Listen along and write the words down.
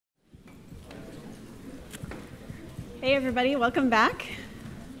Hey everybody, welcome back.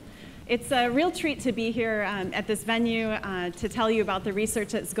 It's a real treat to be here at this venue to tell you about the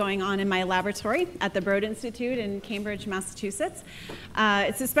research that's going on in my laboratory at the Broad Institute in Cambridge, Massachusetts.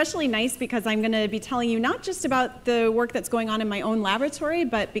 It's especially nice because I'm going to be telling you not just about the work that's going on in my own laboratory,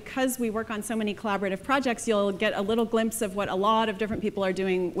 but because we work on so many collaborative projects, you'll get a little glimpse of what a lot of different people are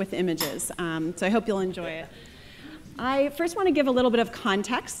doing with images. So I hope you'll enjoy it. I first want to give a little bit of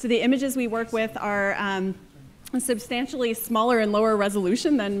context. The images we work with are substantially smaller and lower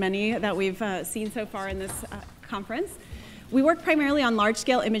resolution than many that we've seen so far in this conference. We work primarily on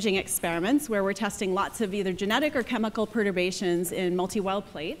large-scale imaging experiments where we're testing lots of either genetic or chemical perturbations in multi-well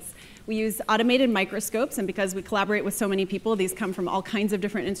plates. We use automated microscopes, and because we collaborate with so many people, these come from all kinds of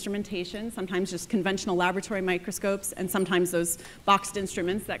different instrumentation, sometimes just conventional laboratory microscopes, and sometimes those boxed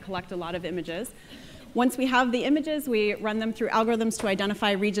instruments that collect a lot of images. Once we have the images, we run them through algorithms to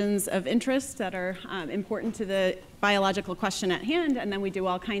identify regions of interest that are important to the biological question at hand, and then we do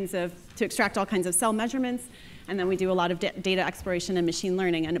to extract all kinds of cell measurements, and then we do a lot of data exploration and machine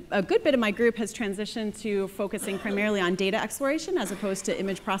learning. And a good bit of my group has transitioned to focusing primarily on data exploration as opposed to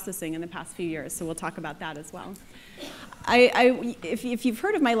image processing in the past few years, so we'll talk about that as well. If you've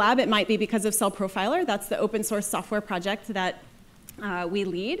heard of my lab, it might be because of CellProfiler. That's the open source software project that we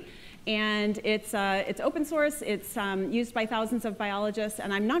lead. And it's open source, it's used by thousands of biologists,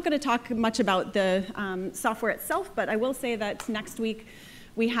 and I'm not going to talk much about the software itself, but I will say that next week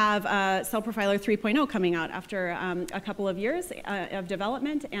we have CellProfiler 3.0 coming out after a couple of years of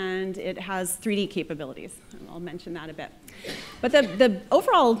development, and it has 3D capabilities. And I'll mention that a bit. But the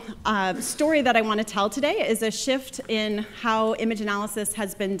overall story that I want to tell today is a shift in how image analysis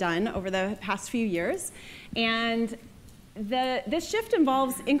has been done over the past few years. And this shift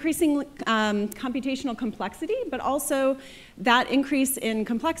involves increasing computational complexity, but also that increase in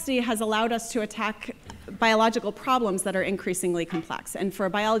complexity has allowed us to attack biological problems that are increasingly complex. And for a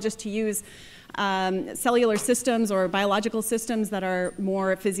biologist to use cellular systems or biological systems that are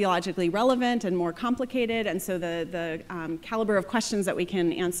more physiologically relevant and more complicated, and so the caliber of questions that we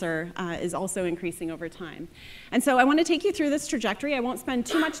can answer is also increasing over time. And so I want to take you through this trajectory. I won't spend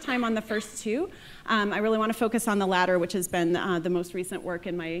too much time on the first two. I really want to focus on the latter, which has been the most recent work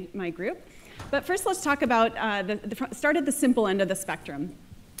in my group. But first, let's talk about start at the simple end of the spectrum.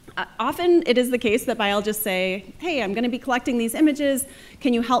 Often it is the case that biologists say, hey, I'm going to be collecting these images.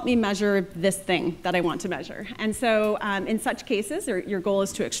 Can you help me measure this thing that I want to measure? And so in such cases, your goal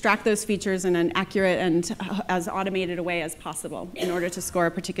is to extract those features in an accurate and as automated a way as possible in order to score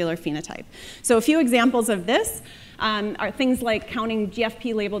a particular phenotype. So a few examples of this are things like counting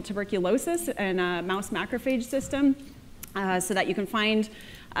GFP-labeled tuberculosis in a mouse macrophage system so that you can find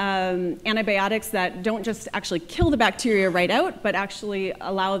antibiotics that don't just actually kill the bacteria right out, but actually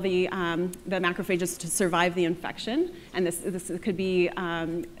allow the macrophages to survive the infection. And this could be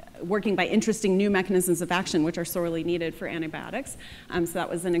working by interesting new mechanisms of action, which are sorely needed for antibiotics. So that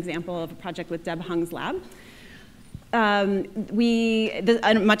was an example of a project with Deb Hung's lab. A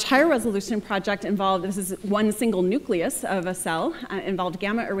much higher resolution project involved, this is one single nucleus of a cell, involved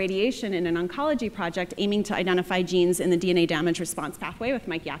gamma irradiation in an oncology project aiming to identify genes in the DNA damage response pathway with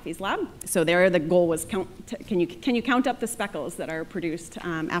Mike Yaffe's lab. So there the goal was can you count up the speckles that are produced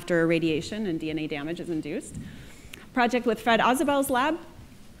after irradiation and DNA damage is induced. Project with Fred Ozabel's lab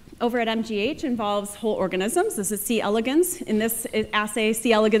over at MGH involves whole organisms. This is C. elegans. In this assay,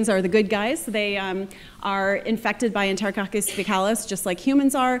 C. elegans are the good guys. They are infected by Enterococcus faecalis just like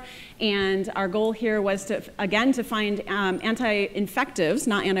humans are. And our goal here was to find anti-infectives,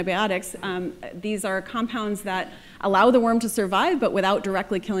 not antibiotics. These are compounds that allow the worm to survive, but without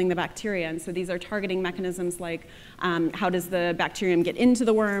directly killing the bacteria. And so these are targeting mechanisms like how does the bacterium get into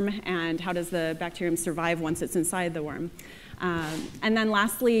the worm, and how does the bacterium survive once it's inside the worm. And then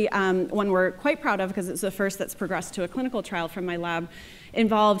lastly, one we're quite proud of because it's the first that's progressed to a clinical trial from my lab,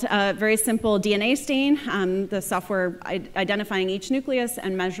 involved a very simple DNA stain, the software identifying each nucleus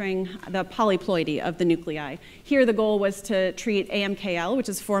and measuring the polyploidy of the nuclei. Here the goal was to treat AMKL, which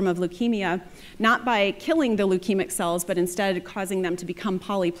is a form of leukemia, not by killing the leukemic cells, but instead causing them to become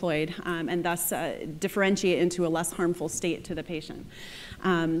polyploid and thus differentiate into a less harmful state to the patient.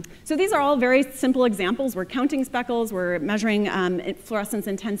 So these are all very simple examples. We're counting speckles, we're measuring fluorescence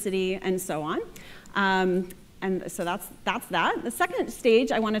intensity, and so on. And so that's that. The second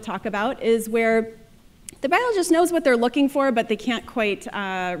stage I want to talk about is where the biologist knows what they're looking for, but they can't quite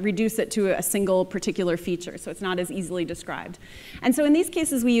reduce it to a single particular feature, so it's not as easily described. And so in these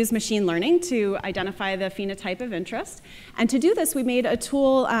cases, we use machine learning to identify the phenotype of interest. And to do this, we made a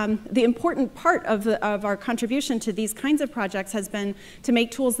tool. The important part of our contribution to these kinds of projects has been to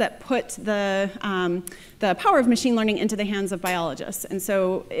make tools that put the power of machine learning into the hands of biologists. And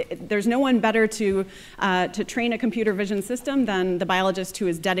so there's no one better to train a computer vision system than the biologist who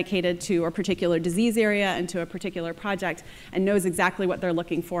is dedicated to a particular disease area and to a particular project and knows exactly what they're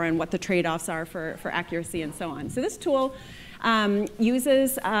looking for and what the trade-offs are for accuracy and so on. So this tool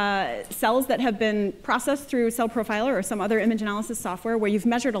uses cells that have been processed through CellProfiler or some other image analysis software where you've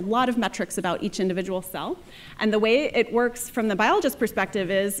measured a lot of metrics about each individual cell. And the way it works from the biologist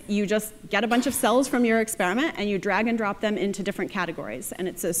perspective is you just get a bunch of cells from your experiment and you drag and drop them into different categories. And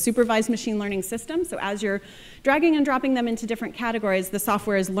it's a supervised machine learning system. So as you're dragging and dropping them into different categories, the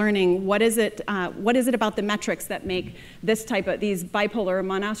software is learning what is it about the metrics that make this type of, these bipolar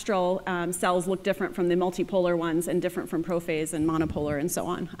monastral cells look different from the multipolar ones and different from prophase and monopolar and so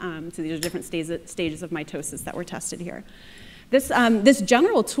on. So these are different stages of mitosis that were tested here. This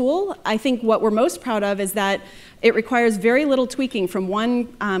general tool, I think what we're most proud of is that it requires very little tweaking from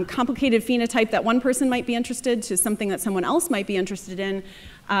one complicated phenotype that one person might be interested to something that someone else might be interested in.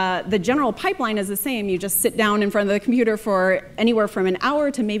 The general pipeline is the same. You just sit down in front of the computer for anywhere from an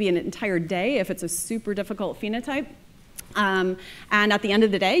hour to maybe an entire day if it's a super difficult phenotype. And at the end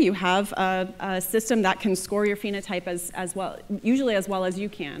of the day, you have a system that can score your phenotype as well, usually as well as you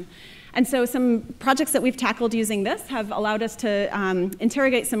can. And so some projects that we've tackled using this have allowed us to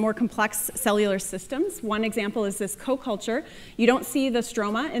interrogate some more complex cellular systems. One example is this co-culture. You don't see the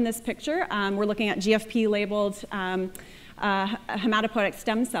stroma in this picture. We're looking at GFP-labeled hematopoietic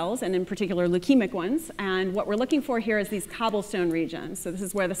stem cells, and in particular leukemic ones. And what we're looking for here is these cobblestone regions. So this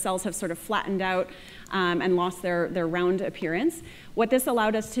is where the cells have sort of flattened out and lost their round appearance. What this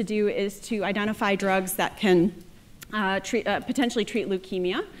allowed us to do is to identify drugs that can potentially treat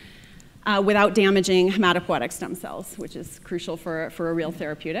leukemia without damaging hematopoietic stem cells, which is crucial for a real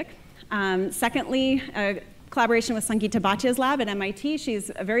therapeutic. Secondly, collaboration with Sangeeta Bhatia's lab at MIT.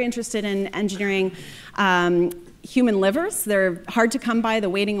 She's very interested in engineering human livers. They're hard to come by. The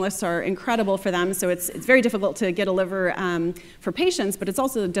waiting lists are incredible for them, so it's very difficult to get a liver for patients, but it's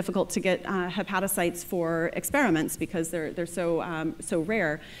also difficult to get hepatocytes for experiments because they're so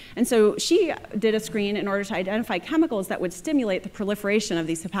rare. And so she did a screen in order to identify chemicals that would stimulate the proliferation of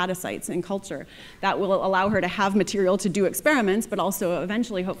these hepatocytes in culture. That will allow her to have material to do experiments, but also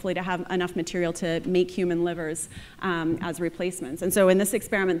eventually, hopefully, to have enough material to make human livers as replacements. And so in this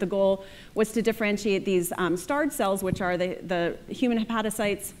experiment, the goal was to differentiate these starred cells, which are the human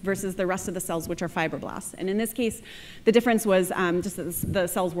hepatocytes, versus the rest of the cells, which are fibroblasts. And in this case, the difference was just that the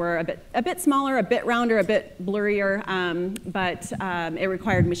cells were a bit smaller, a bit rounder, a bit blurrier, but it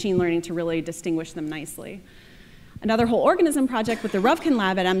required machine learning to really distinguish them nicely. Another whole organism project with the Ruvkin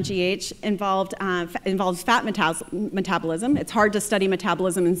lab at MGH involves fat metabolism. It's hard to study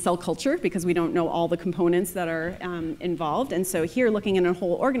metabolism in cell culture because we don't know all the components that are involved. And so here, looking in a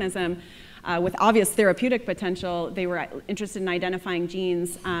whole organism, with obvious therapeutic potential, they were interested in identifying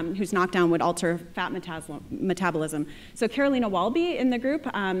genes whose knockdown would alter fat metabolism. So Carolina Walby in the group,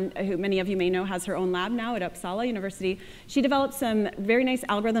 who many of you may know has her own lab now at Uppsala University, she developed some very nice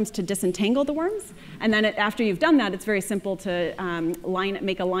algorithms to disentangle the worms. And then after you've done that, it's very simple to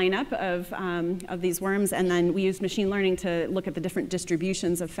make a lineup of these worms. And then we used machine learning to look at the different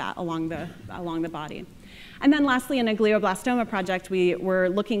distributions of fat along the body. And then lastly, in a glioblastoma project, we were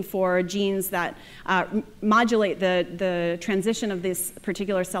looking for genes that modulate the transition of this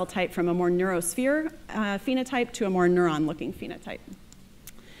particular cell type from a more neurosphere phenotype to a more neuron-looking phenotype.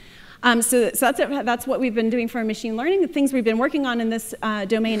 So that's what we've been doing for machine learning. The things we've been working on in this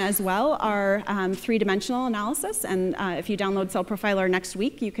domain as well are three-dimensional analysis. And if you download CellProfiler next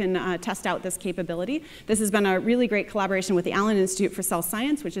week, you can test out this capability. This has been a really great collaboration with the Allen Institute for Cell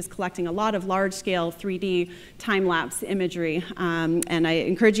Science, which is collecting a lot of large-scale 3D time-lapse imagery. And I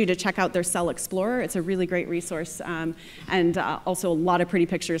encourage you to check out their Cell Explorer. It's a really great resource, and also a lot of pretty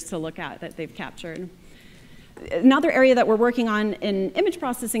pictures to look at that they've captured. Another area that we're working on in image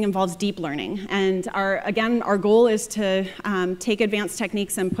processing involves deep learning. And our goal is to take advanced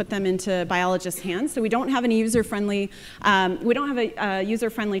techniques and put them into biologists' hands. So we don't have any user-friendly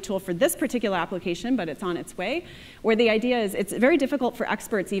tool for this particular application, but it's on its way. Where the idea is it's very difficult for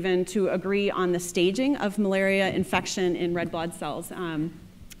experts even to agree on the staging of malaria infection in red blood cells.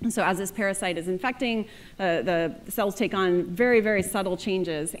 So as this parasite is infecting, the cells take on very, very subtle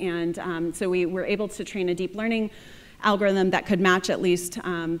changes. And so we were able to train a deep learning algorithm that could match at least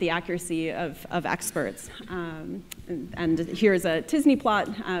the accuracy of experts. And here's a t-SNE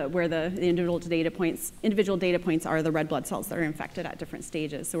plot where the individual data points are the red blood cells that are infected at different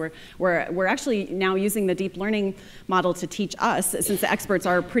stages. So we're actually now using the deep learning model to teach us, since the experts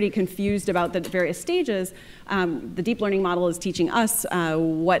are pretty confused about the various stages. The deep learning model is teaching us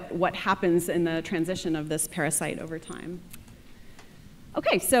what happens in the transition of this parasite over time.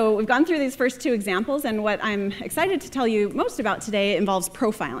 Okay, so we've gone through these first two examples, and what I'm excited to tell you most about today involves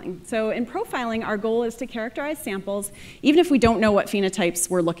profiling. So in profiling, our goal is to characterize samples, even if we don't know what phenotypes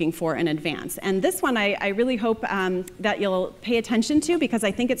we're looking for in advance. And this one I really hope that you'll pay attention to, because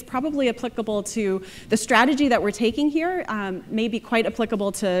I think it's probably applicable to the strategy that we're taking here, may be quite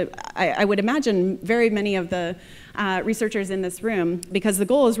applicable to, I would imagine, very many of the researchers in this room, because the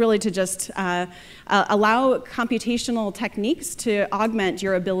goal is really to just allow computational techniques to augment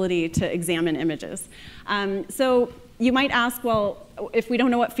your ability to examine images. So you might ask, well, if we don't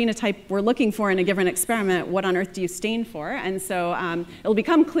know what phenotype we're looking for in a given experiment, what on earth do you stain for? And so it'll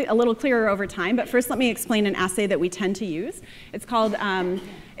become a little clearer over time, but first let me explain an assay that we tend to use. It's called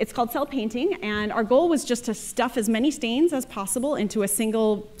cell painting, and our goal was just to stuff as many stains as possible into a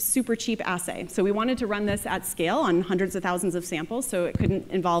single super cheap assay. So we wanted to run this at scale on hundreds of thousands of samples, so it couldn't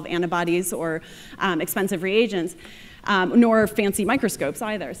involve antibodies or expensive reagents. Nor fancy microscopes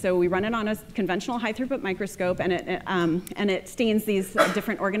either. So we run it on a conventional high-throughput microscope, and it stains these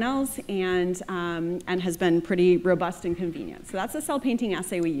different organelles and has been pretty robust and convenient. So that's the cell painting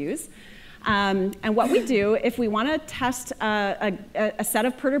assay we use. And what we do, if we want to test a set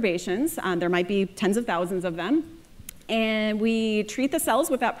of perturbations, there might be tens of thousands of them, and we treat the cells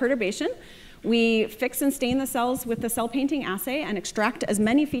with that perturbation. We fix and stain the cells with the cell painting assay and extract as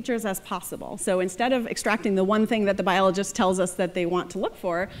many features as possible. So instead of extracting the one thing that the biologist tells us that they want to look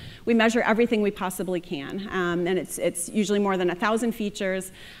for, we measure everything we possibly can. And it's usually more than 1,000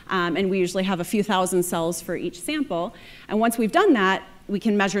 features, and we usually have a few thousand cells for each sample. And once we've done that, we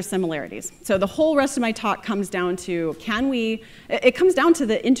can measure similarities. So the whole rest of my talk comes down to, it comes down to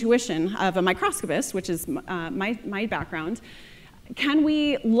the intuition of a microscopist, which is my background. Can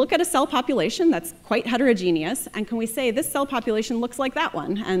we look at a cell population that's quite heterogeneous, and can we say this cell population looks like that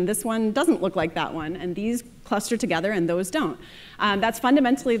one, and this one doesn't look like that one, and these cluster together and those don't? That's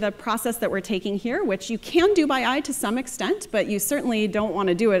fundamentally the process that we're taking here, which you can do by eye to some extent, but you certainly don't want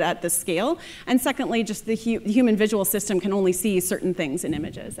to do it at this scale. And secondly, just the human visual system can only see certain things in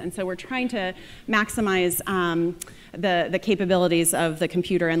images. And so we're trying to maximize the capabilities of the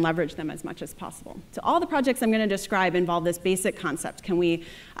computer and leverage them as much as possible. So all the projects I'm going to describe involve this basic concept. Can we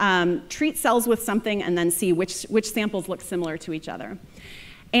treat cells with something and then see which samples look similar to each other?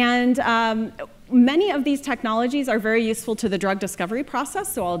 And many of these technologies are very useful to the drug discovery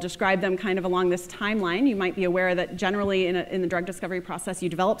process, so I'll describe them kind of along this timeline. You might be aware that generally in the drug discovery process, you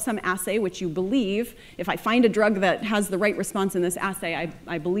develop some assay which you believe, if I find a drug that has the right response in this assay,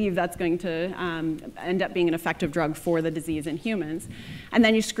 I believe that's going to end up being an effective drug for the disease in humans. And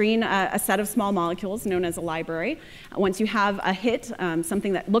then you screen a set of small molecules known as a library. Once you have a hit,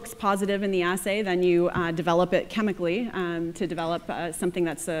 something that looks positive in the assay, then you develop it chemically to develop something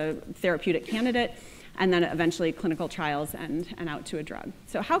that's a therapeutic candidate, and then eventually clinical trials and out to a drug.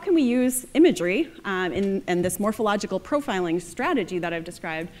 So how can we use imagery in this morphological profiling strategy that I've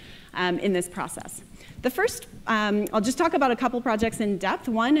described in this process? The first, I'll just talk about a couple projects in depth.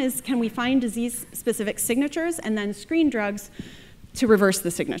 One is, can we find disease-specific signatures and then screen drugs to reverse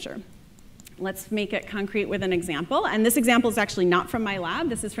the signature? Let's make it concrete with an example. And this example is actually not from my lab.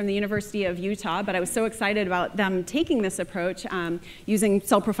 This is from the University of Utah, but I was so excited about them taking this approach using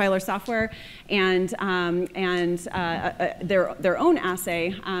CellProfiler software and their own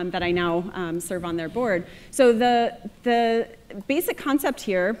assay that I now serve on their board. So the basic concept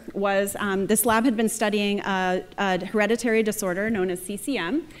here was this lab had been studying a hereditary disorder known as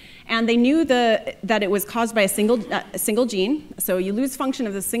CCM. And they knew that it was caused by a single gene. So you lose function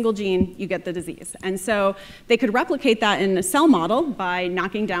of the single gene, you get the disease. And so they could replicate that in a cell model by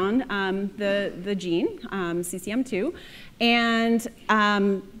knocking down the gene, CCM2, and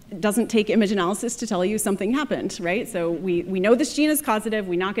it doesn't take image analysis to tell you something happened, right? So we know this gene is causative,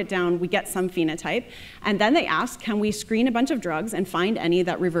 we knock it down, we get some phenotype. And then they asked, can we screen a bunch of drugs and find any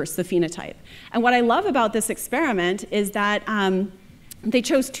that reverse the phenotype? And what I love about this experiment is that they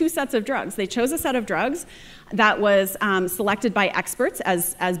chose two sets of drugs. They chose a set of drugs that was selected by experts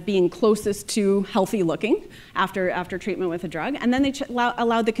as being closest to healthy looking after treatment with a drug. And then they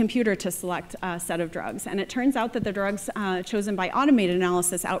allowed the computer to select a set of drugs. And it turns out that the drugs chosen by automated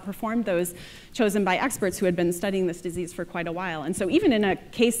analysis outperformed those chosen by experts who had been studying this disease for quite a while. And so even in a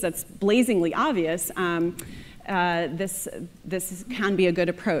case that's blazingly obvious, this can be a good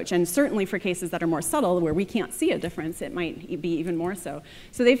approach. And certainly for cases that are more subtle, where we can't see a difference, it might be even more so.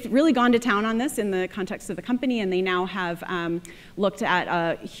 So they've really gone to town on this in the context of the company, and they now have looked at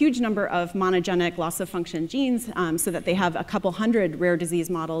a huge number of monogenic loss-of-function genes so that they have a couple hundred rare disease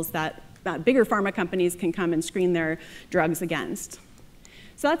models that bigger pharma companies can come and screen their drugs against.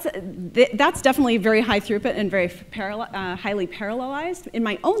 So that's definitely very high throughput and very highly parallelized. In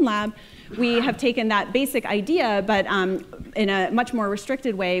my own lab, we have taken that basic idea, but in a much more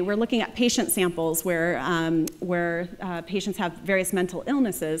restricted way. We're looking at patient samples where patients have various mental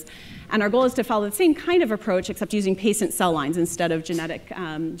illnesses. And our goal is to follow the same kind of approach, except using patient cell lines instead of genetic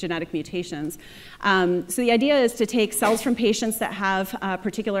mutations. So the idea is to take cells from patients that have a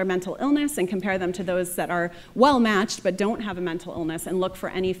particular mental illness and compare them to those that are well-matched but don't have a mental illness and look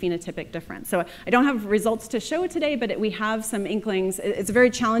for any phenotypic difference. So I don't have results to show today, but we have some inklings. It's a very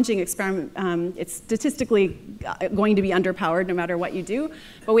challenging experiment. It's statistically going to be underpowered no matter what you do.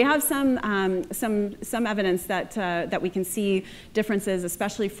 But we have some evidence that we can see differences,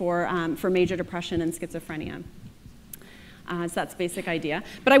 especially for major depression and schizophrenia. So that's the basic idea.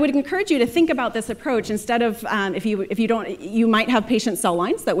 But I would encourage you to think about this approach instead of, if you don't, you might have patient cell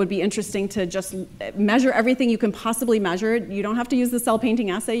lines that would be interesting to just measure everything you can possibly measure. You don't have to use the cell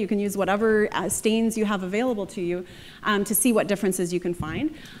painting assay. You can use whatever stains you have available to you to see what differences you can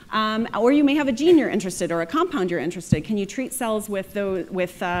find. Or you may have a gene you're interested or a compound you're interested. Can you treat cells with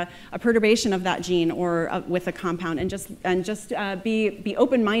a perturbation of that gene or with a compound, and just be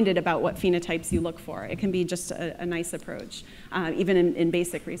open-minded about what phenotypes you look for. It can be just a nice approach. Even in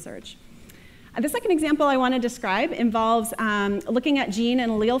basic research. The second example I want to describe involves looking at gene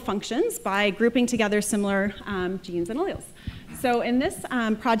and allele functions by grouping together similar genes and alleles. So in this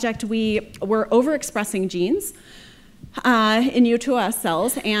project, we were overexpressing genes in U2S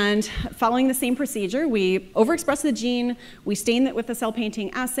cells, and following the same procedure, we overexpress the gene, we stain it with a cell painting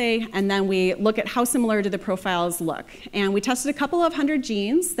assay, and then we look at how similar do the profiles look. And we tested a couple of hundred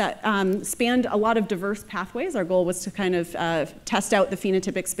genes that spanned a lot of diverse pathways. Our goal was to kind of test out the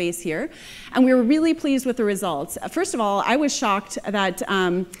phenotypic space here, and we were really pleased with the results. First of all, I was shocked that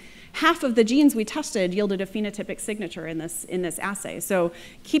half of the genes we tested yielded a phenotypic signature in this assay. So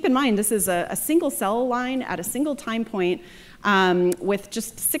keep in mind, this is a single cell line at a single time point with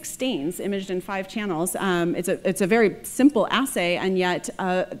just 6 stains imaged in 5 channels. It's a very simple assay, and yet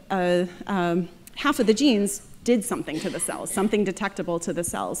half of the genes did something to the cells, something detectable to the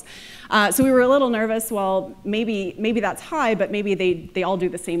cells. So we were a little nervous. Well, maybe that's high, but maybe they all do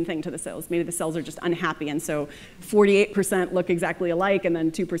the same thing to the cells. Maybe the cells are just unhappy, and so 48% look exactly alike, and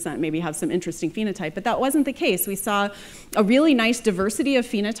then 2% maybe have some interesting phenotype. But that wasn't the case. We saw a really nice diversity of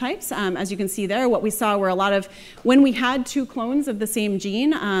phenotypes. As you can see there, what we saw were a lot of, when we had 2 clones of the same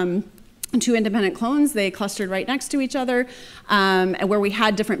gene, 2 independent clones, they clustered right next to each other, and where we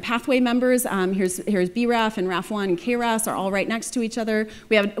had different pathway members. Here's BRAF and RAF1 and KRAS are all right next to each other.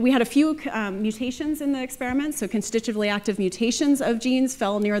 We had a few mutations in the experiment, so constitutively active mutations of genes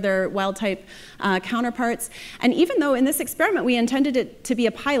fell near their wild-type counterparts. And even though in this experiment we intended it to be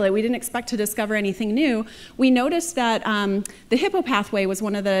a pilot, we didn't expect to discover anything new, we noticed that the hippo pathway was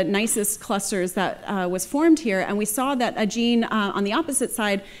one of the nicest clusters that was formed here, and we saw that a gene on the opposite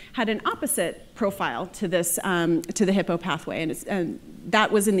side had an opposite profile to this to the hippo pathway, and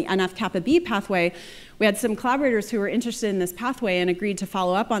that was in the NF-kappa B pathway. We had some collaborators who were interested in this pathway and agreed to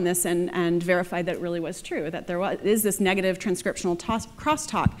follow up on this and verify that it really was true, that there is this negative transcriptional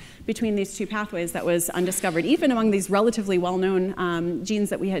crosstalk between these 2 pathways that was undiscovered, even among these relatively well-known genes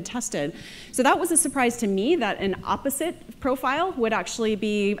that we had tested. So that was a surprise to me, that an opposite profile would actually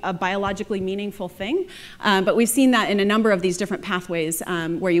be a biologically meaningful thing. But we've seen that in a number of these different pathways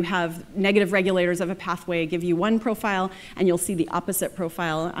where you have negative regulators of a pathway give you one profile, and you'll see the opposite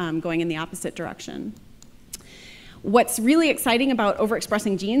profile going in the opposite direction. What's really exciting about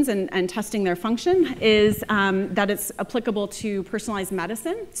overexpressing genes and testing their function is that it's applicable to personalized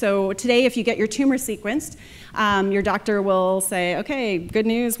medicine. So today, if you get your tumor sequenced, your doctor will say, okay, good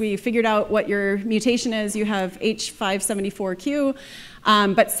news, we figured out what your mutation is. You have H574Q.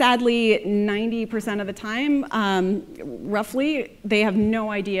 But sadly, 90% of the time, roughly, they have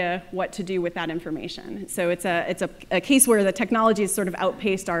no idea what to do with that information. So it's a case where the technology has sort of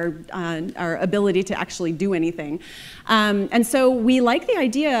outpaced our ability to actually do anything. And so we like the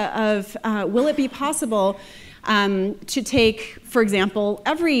idea of, will it be possible to take, for example,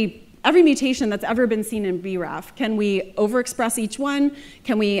 every every mutation that's ever been seen in BRAF. Can we overexpress each one?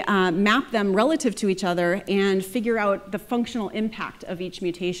 Can we map them relative to each other and figure out the functional impact of each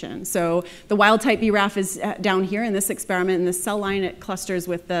mutation? So the wild type BRAF is down here in this experiment. In this cell line, it clusters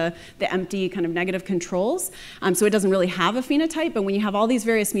with the empty kind of negative controls. So it doesn't really have a phenotype, but when you have all these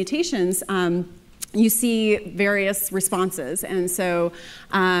various mutations, you see various responses. And so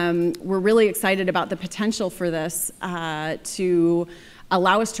we're really excited about the potential for this to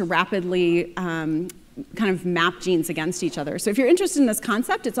allow us to rapidly kind of map genes against each other. So if you're interested in this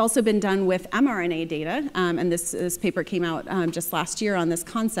concept, it's also been done with mRNA data, and this paper came out just last year on this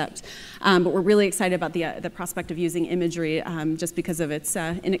concept. But we're really excited about the prospect of using imagery just because of its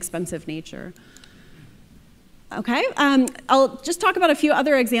inexpensive nature. Okay, I'll just talk about a few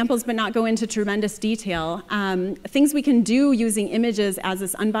other examples, but not go into tremendous detail. Things we can do using images as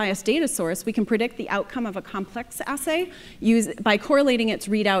this unbiased data source, we can predict the outcome of a complex assay by correlating its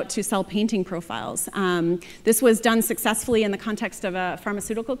readout to cell painting profiles. This was done successfully in the context of a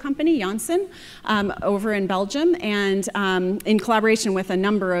pharmaceutical company, Janssen, over in Belgium, and in collaboration with a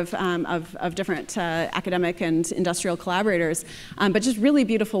number of different academic and industrial collaborators. But just really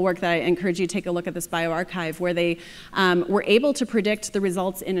beautiful work that I encourage you to take a look at this bioarchive, where they were able to predict the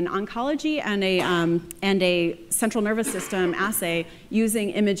results in an oncology and a central nervous system assay using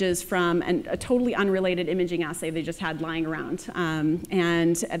images from a totally unrelated imaging assay they just had lying around.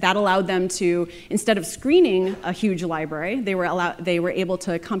 And that allowed them to, instead of screening a huge library, they were able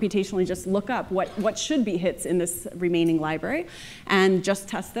to computationally just look up what should be hits in this remaining library and just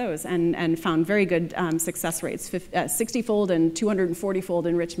test those, and found very good success rates, 60-fold and 240-fold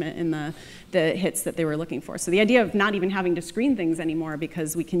enrichment in the hits that they were looking for. So the idea of not even having to screen things anymore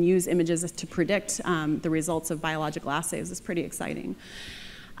because we can use images to predict the results of biological assays is pretty exciting.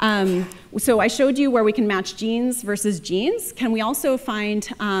 So I showed you where we can match genes versus genes. Can we also find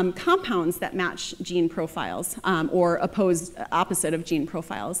compounds that match gene profiles or opposite of gene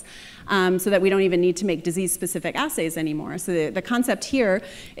profiles so that we don't even need to make disease-specific assays anymore? So the concept here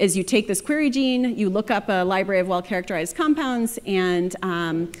is you take this query gene, you look up a library of well-characterized compounds, and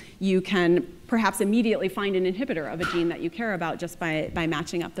you can perhaps immediately find an inhibitor of a gene that you care about just by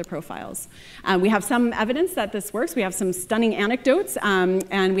matching up the profiles. We have some evidence that this works. We have some stunning anecdotes,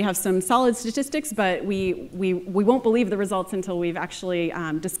 and we have some solid statistics, but we won't believe the results until we've actually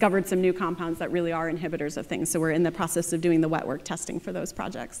discovered some new compounds that really are inhibitors of things. So we're in the process of doing the wet work testing for those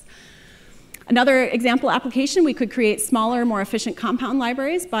projects. Another example application, we could create smaller, more efficient compound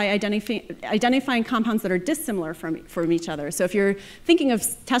libraries by identifying compounds that are dissimilar from each other. So if you're thinking of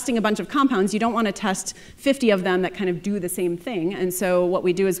testing a bunch of compounds, you don't want to test 50 of them that kind of do the same thing. And so what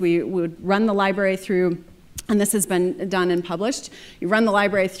we do is we would run the library through, and this has been done and published, you run the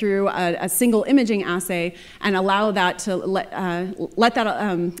library through a single imaging assay and allow that to let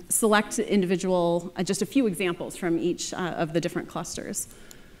that select individual, just a few examples from each of the different clusters.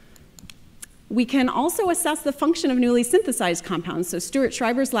 We can also assess the function of newly synthesized compounds. So Stuart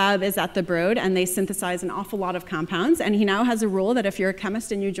Schreiber's lab is at the Broad, and they synthesize an awful lot of compounds. And he now has a rule that if you're a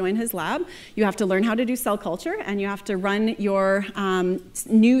chemist and you join his lab, you have to learn how to do cell culture, and you have to run your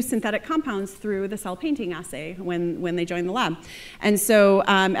new synthetic compounds through the cell painting assay when they join the lab. And so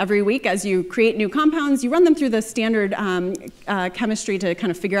every week, as you create new compounds, you run them through the standard chemistry to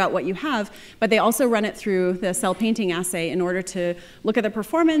kind of figure out what you have, but they also run it through the cell painting assay in order to look at the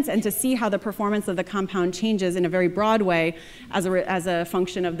performance and to see how the performance of the compound changes in a very broad way as a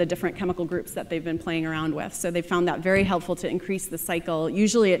function of the different chemical groups that they've been playing around with. So they found that very helpful to increase the cycle.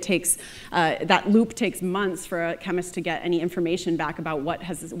 Usually it takes, that loop takes months for a chemist to get any information back about what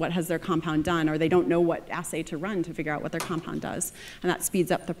has their compound done, or they don't know what assay to run to figure out what their compound does. And that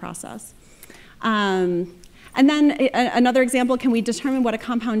speeds up the process. And then another example, can we determine what a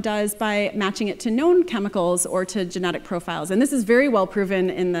compound does by matching it to known chemicals or to genetic profiles? And this is very well proven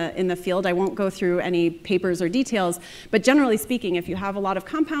in the field. I won't go through any papers or details, but generally speaking, if you have a lot of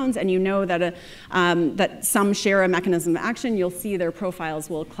compounds and you know that that some share a mechanism of action, you'll see their profiles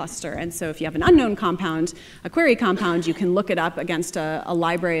will cluster. And so if you have an unknown compound, a query compound, you can look it up against a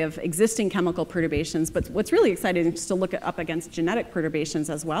library of existing chemical perturbations. But what's really exciting is to look it up against genetic perturbations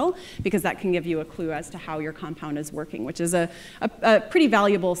as well, because that can give you a clue as to how your compound is working, which is a pretty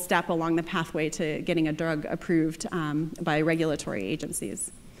valuable step along the pathway to getting a drug approved by regulatory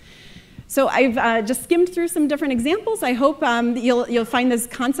agencies. So I've just skimmed through some different examples. I hope you'll find these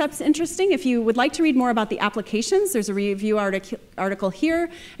concepts interesting. If you would like to read more about the applications, there's a review article here.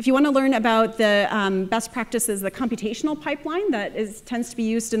 If you want to learn about the best practices, the computational pipeline that tends to be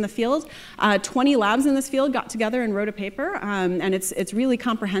used in the field, 20 labs in this field got together and wrote a paper, and it's really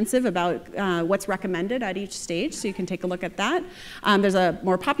comprehensive about what's recommended at each stage, so you can take a look at that. There's a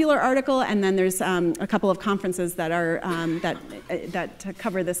more popular article, and then there's a couple of conferences that are that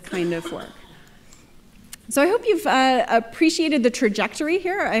cover this kind of work. So I hope you've appreciated the trajectory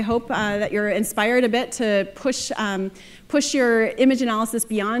here. I hope that you're inspired a bit to push your image analysis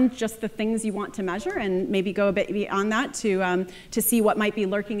beyond just the things you want to measure, and maybe go a bit beyond that to see what might be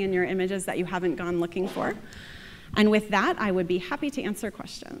lurking in your images that you haven't gone looking for. And with that, I would be happy to answer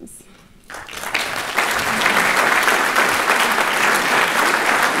questions.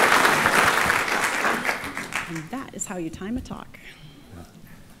 And that is how you time a talk.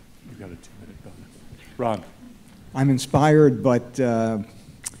 You've got a 2-minute bonus. Ron. I'm inspired, but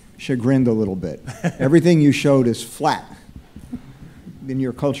chagrined a little bit. Everything you showed is flat in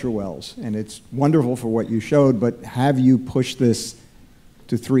your culture wells, and it's wonderful for what you showed, but have you pushed this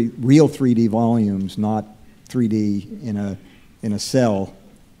to real 3D volumes, not 3D in a cell,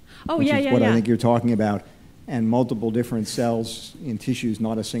 which is what I think you're talking about, and multiple different cells in tissues,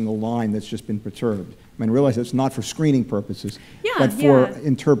 not a single line that's just been perturbed. I mean, realize it's not for screening purposes, but for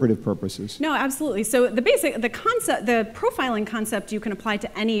interpretive purposes. No, absolutely. So the profiling concept you can apply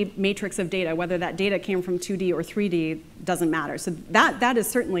to any matrix of data, whether that data came from 2D or 3D, doesn't matter. So that is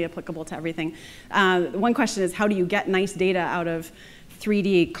certainly applicable to everything. One question is, how do you get nice data out of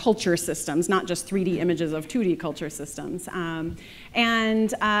 3D culture systems, not just 3D images of 2D culture systems?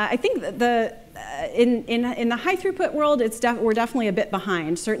 And I think that in the high throughput world, we're definitely a bit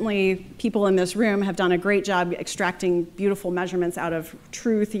behind. Certainly, people in this room have done a great job extracting beautiful measurements out of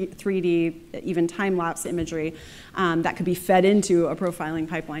true 3D, even time-lapse imagery that could be fed into a profiling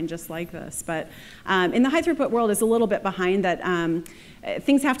pipeline just like this. But in the high throughput world, it's a little bit behind that.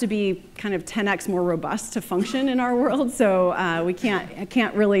 Things have to be kind of 10x more robust to function in our world, so we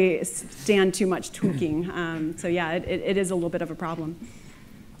can't really stand too much tweaking. So yeah, it is a little bit of a problem.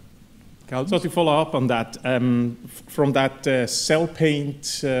 So to follow up on that, from that cell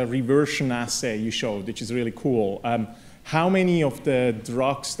paint reversion assay you showed, which is really cool, how many of the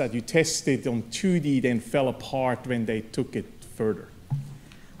drugs that you tested on 2D then fell apart when they took it further?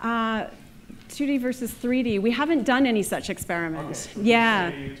 2D versus 3D. We haven't done any such experiments. Okay.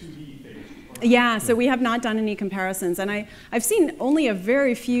 Yeah. Yeah, so we have not done any comparisons. And I've seen only a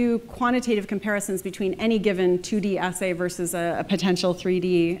very few quantitative comparisons between any given 2D assay versus a potential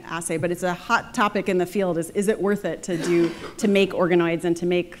 3D assay. But it's a hot topic in the field. Is it worth it to make organoids and to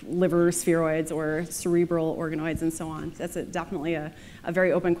make liver spheroids or cerebral organoids and so on? That's definitely a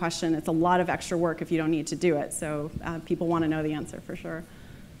very open question. It's a lot of extra work if you don't need to do it. So people want to know the answer for sure.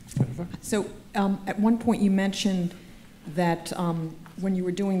 So at one point you mentioned that when you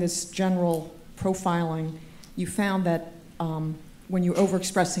were doing this general profiling, you found that when you were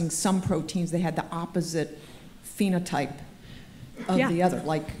overexpressing some proteins, they had the opposite phenotype of the other,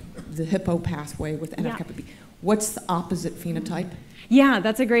 like the hippo pathway with NF-kappa B. What's the opposite phenotype? Yeah,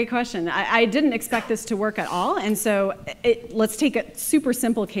 that's a great question. I didn't expect this to work at all, and so let's take a super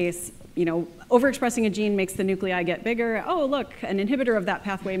simple case. You know, overexpressing a gene makes the nuclei get bigger. Oh, look, an inhibitor of that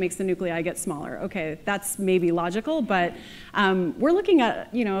pathway makes the nuclei get smaller. Okay, that's maybe logical, but we're looking at,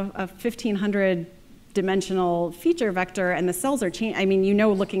 a 1,500 dimensional feature vector, and the cells are changing. I mean,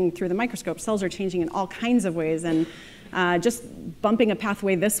 looking through the microscope, cells are changing in all kinds of ways, and just bumping a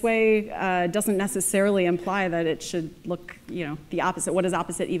pathway this way doesn't necessarily imply that it should look, the opposite. What does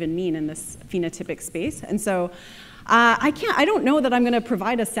opposite even mean in this phenotypic space? And so I don't know that I'm going to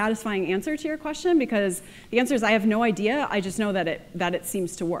provide a satisfying answer to your question, because the answer is I have no idea. I just know that it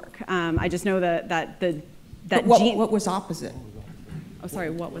seems to work. I just know that gene. What was opposite? Oh,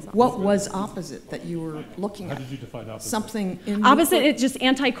 sorry, what was opposite? What was opposite that you were looking at? How did you define opposite? Something in opposite, it's just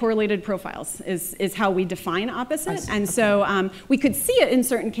anti-correlated profiles is how we define opposite. And so we could see it in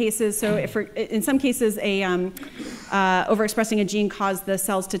certain cases. So if in some cases, overexpressing a gene caused the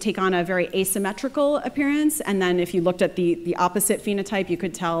cells to take on a very asymmetrical appearance. And then if you looked at the opposite phenotype, you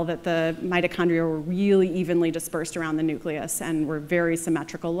could tell that the mitochondria were really evenly dispersed around the nucleus and were very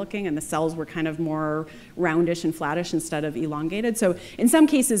symmetrical looking, and the cells were kind of more roundish and flattish instead of elongated. So in some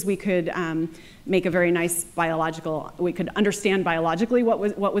cases, we could make a very nice we could understand biologically what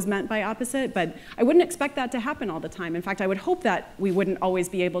was meant by opposite, but I wouldn't expect that to happen all the time. In fact, I would hope that we wouldn't always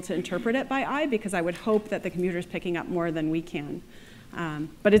be able to interpret it by eye, because I would hope that the computer's picking up more than we can.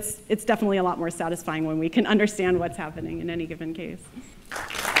 But it's definitely a lot more satisfying when we can understand what's happening in any given case.